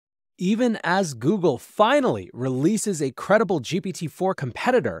Even as Google finally releases a credible GPT-4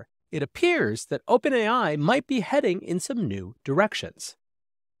 competitor, it appears that OpenAI might be heading in some new directions.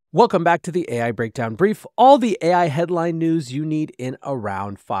 Welcome back to the AI Breakdown Brief, all the AI headline news you need in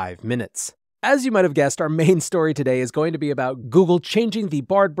around 5 minutes. As you might have guessed, our main story today is going to be about Google changing the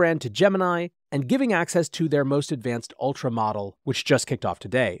Bard brand to Gemini and giving access to their most advanced Ultra model, which just kicked off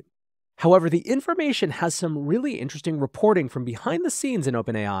today. However, the information has some really interesting reporting from behind the scenes in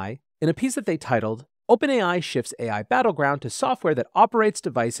OpenAI in a piece that they titled, OpenAI Shifts AI Battleground to Software That Operates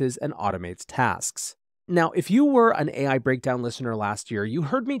Devices and Automates Tasks. Now, if you were an AI Breakdown listener last year, you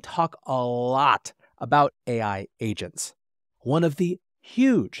heard me talk a lot about AI agents. One of the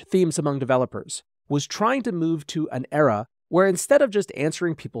huge themes among developers was trying to move to an era where instead of just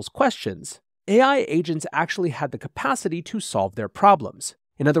answering people's questions, AI agents actually had the capacity to solve their problems.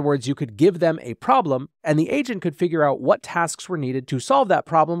 In other words, you could give them a problem, and the agent could figure out what tasks were needed to solve that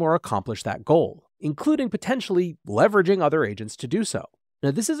problem or accomplish that goal, including potentially leveraging other agents to do so.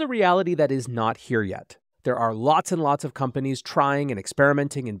 Now, this is a reality that is not here yet. There are lots and lots of companies trying and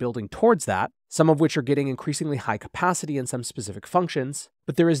experimenting and building towards that, some of which are getting increasingly high capacity in some specific functions,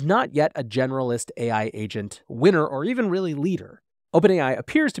 but there is not yet a generalist AI agent winner or even really leader. OpenAI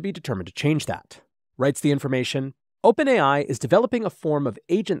appears to be determined to change that. Writes the information, OpenAI is developing a form of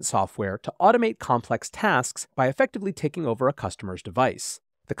agent software to automate complex tasks by effectively taking over a customer's device.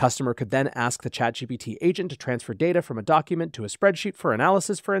 The customer could then ask the ChatGPT agent to transfer data from a document to a spreadsheet for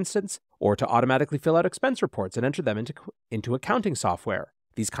analysis, for instance, or to automatically fill out expense reports and enter them into accounting software.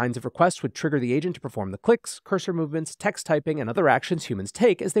 These kinds of requests would trigger the agent to perform the clicks, cursor movements, text typing, and other actions humans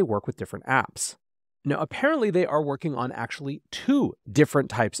take as they work with different apps. Now, apparently they are working on actually 2 different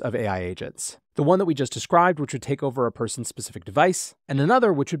types of AI agents. The one that we just described, which would take over a person's specific device, and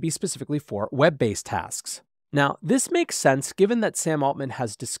another which would be specifically for web-based tasks. Now, this makes sense given that Sam Altman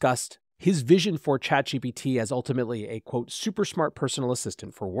has discussed his vision for ChatGPT as ultimately a, quote, super smart personal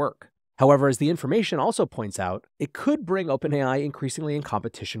assistant for work. However, as the information also points out, it could bring OpenAI increasingly in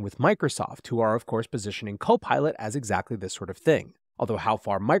competition with Microsoft, who are, of course, positioning Copilot as exactly this sort of thing. Although how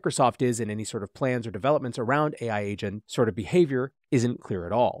far Microsoft is in any sort of plans or developments around AI agent sort of behavior isn't clear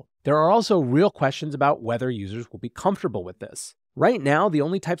at all. There are also real questions about whether users will be comfortable with this. Right now, the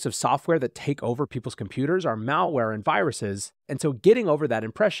only types of software that take over people's computers are malware and viruses, and so getting over that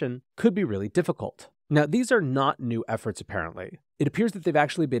impression could be really difficult. Now, these are not new efforts apparently. It appears that they've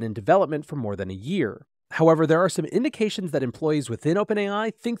actually been in development for more than a year. However, there are some indications that employees within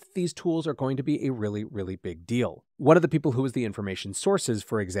OpenAI think that these tools are going to be a really, really big deal. One of the people who was the information sources,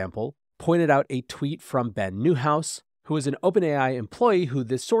 for example, pointed out a tweet from Ben Newhouse, who is an OpenAI employee who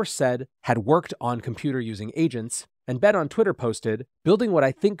this source said had worked on computer using agents, and Ben on Twitter posted, building what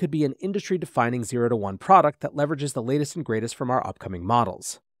I think could be an industry-defining 0-to-1 product that leverages the latest and greatest from our upcoming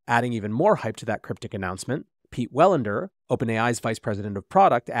models. Adding even more hype to that cryptic announcement, Pete Welander, OpenAI's vice president of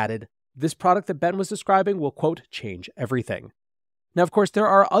product, added, this product that Ben was describing will, quote, change everything. Now, of course, there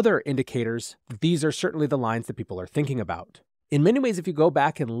are other indicators. These are certainly the lines that people are thinking about. In many ways, if you go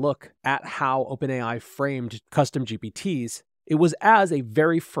back and look at how OpenAI framed custom GPTs, it was as a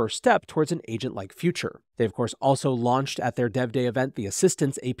very first step towards an agent-like future. They, of course, also launched at their Dev Day event the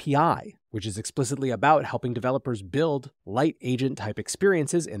Assistance API, which is explicitly about helping developers build light agent-type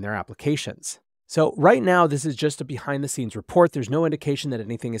experiences in their applications. So right now, this is just a behind-the-scenes report. There's no indication that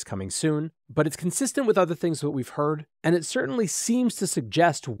anything is coming soon, but it's consistent with other things that we've heard, and it certainly seems to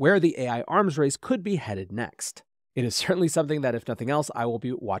suggest where the AI arms race could be headed next. It is certainly something that, if nothing else, I will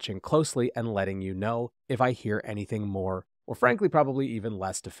be watching closely and letting you know if I hear anything more, or frankly, probably even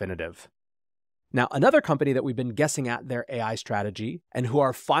less definitive. Now, another company that we've been guessing at their AI strategy, and who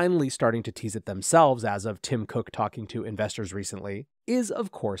are finally starting to tease it themselves as of Tim Cook talking to investors recently, is,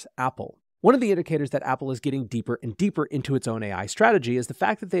 of course, Apple. One of the indicators that Apple is getting deeper and deeper into its own AI strategy is the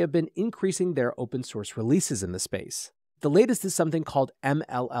fact that they have been increasing their open source releases in the space. The latest is something called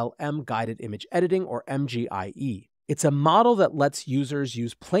MLLM Guided Image Editing, or MGIE. It's a model that lets users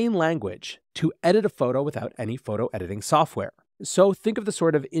use plain language to edit a photo without any photo editing software. So think of the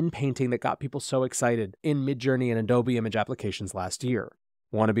sort of in-painting that got people so excited in Midjourney and Adobe image applications last year.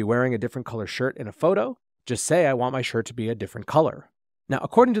 Want to be wearing a different color shirt in a photo? Just say, I want my shirt to be a different color. Now,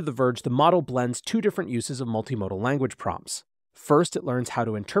 according to The Verge, the model blends 2 different uses of multimodal language prompts. First, it learns how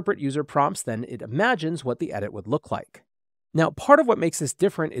to interpret user prompts, then it imagines what the edit would look like. Now, part of what makes this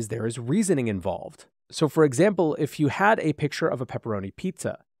different is there is reasoning involved. So for example, if you had a picture of a pepperoni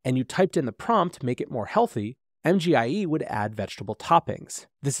pizza and you typed in the prompt, make it more healthy, MGIE would add vegetable toppings.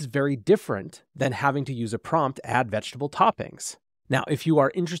 This is very different than having to use a prompt, add vegetable toppings. Now, if you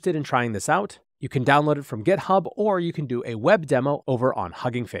are interested in trying this out, You can download it from GitHub, or you can do a web demo over on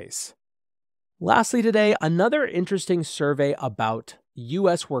Hugging Face. Lastly today, another interesting survey about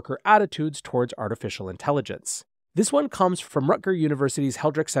US worker attitudes towards artificial intelligence. This one comes from Rutgers University's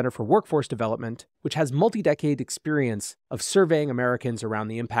Heldrick Center for Workforce Development, which has multi-decade experience of surveying Americans around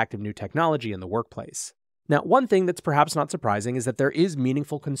the impact of new technology in the workplace. Now, one thing that's perhaps not surprising is that there is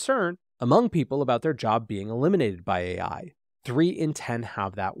meaningful concern among people about their job being eliminated by AI. 3 in 10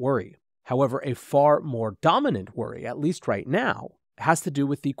 have that worry. However, a far more dominant worry, at least right now, has to do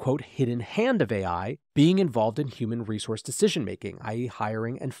with the, quote, hidden hand of AI being involved in human resource decision-making, i.e.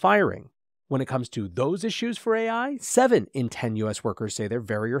 hiring and firing. When it comes to those issues for AI, 7 in 10 US workers say they're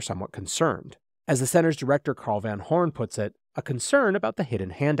very or somewhat concerned. As the center's director, Carl Van Horn, puts it, a concern about the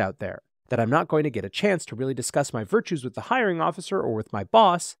hidden hand out there, that I'm not going to get a chance to really discuss my virtues with the hiring officer or with my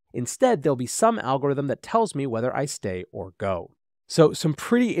boss. Instead, there'll be some algorithm that tells me whether I stay or go. So some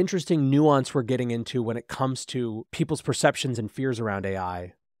pretty interesting nuance we're getting into when it comes to people's perceptions and fears around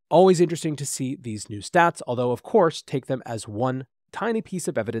AI. Always interesting to see these new stats, although of course, take them as one tiny piece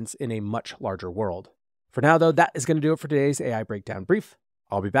of evidence in a much larger world. For now though, that is going to do it for today's AI Breakdown Brief.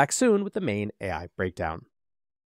 I'll be back soon with the main AI Breakdown.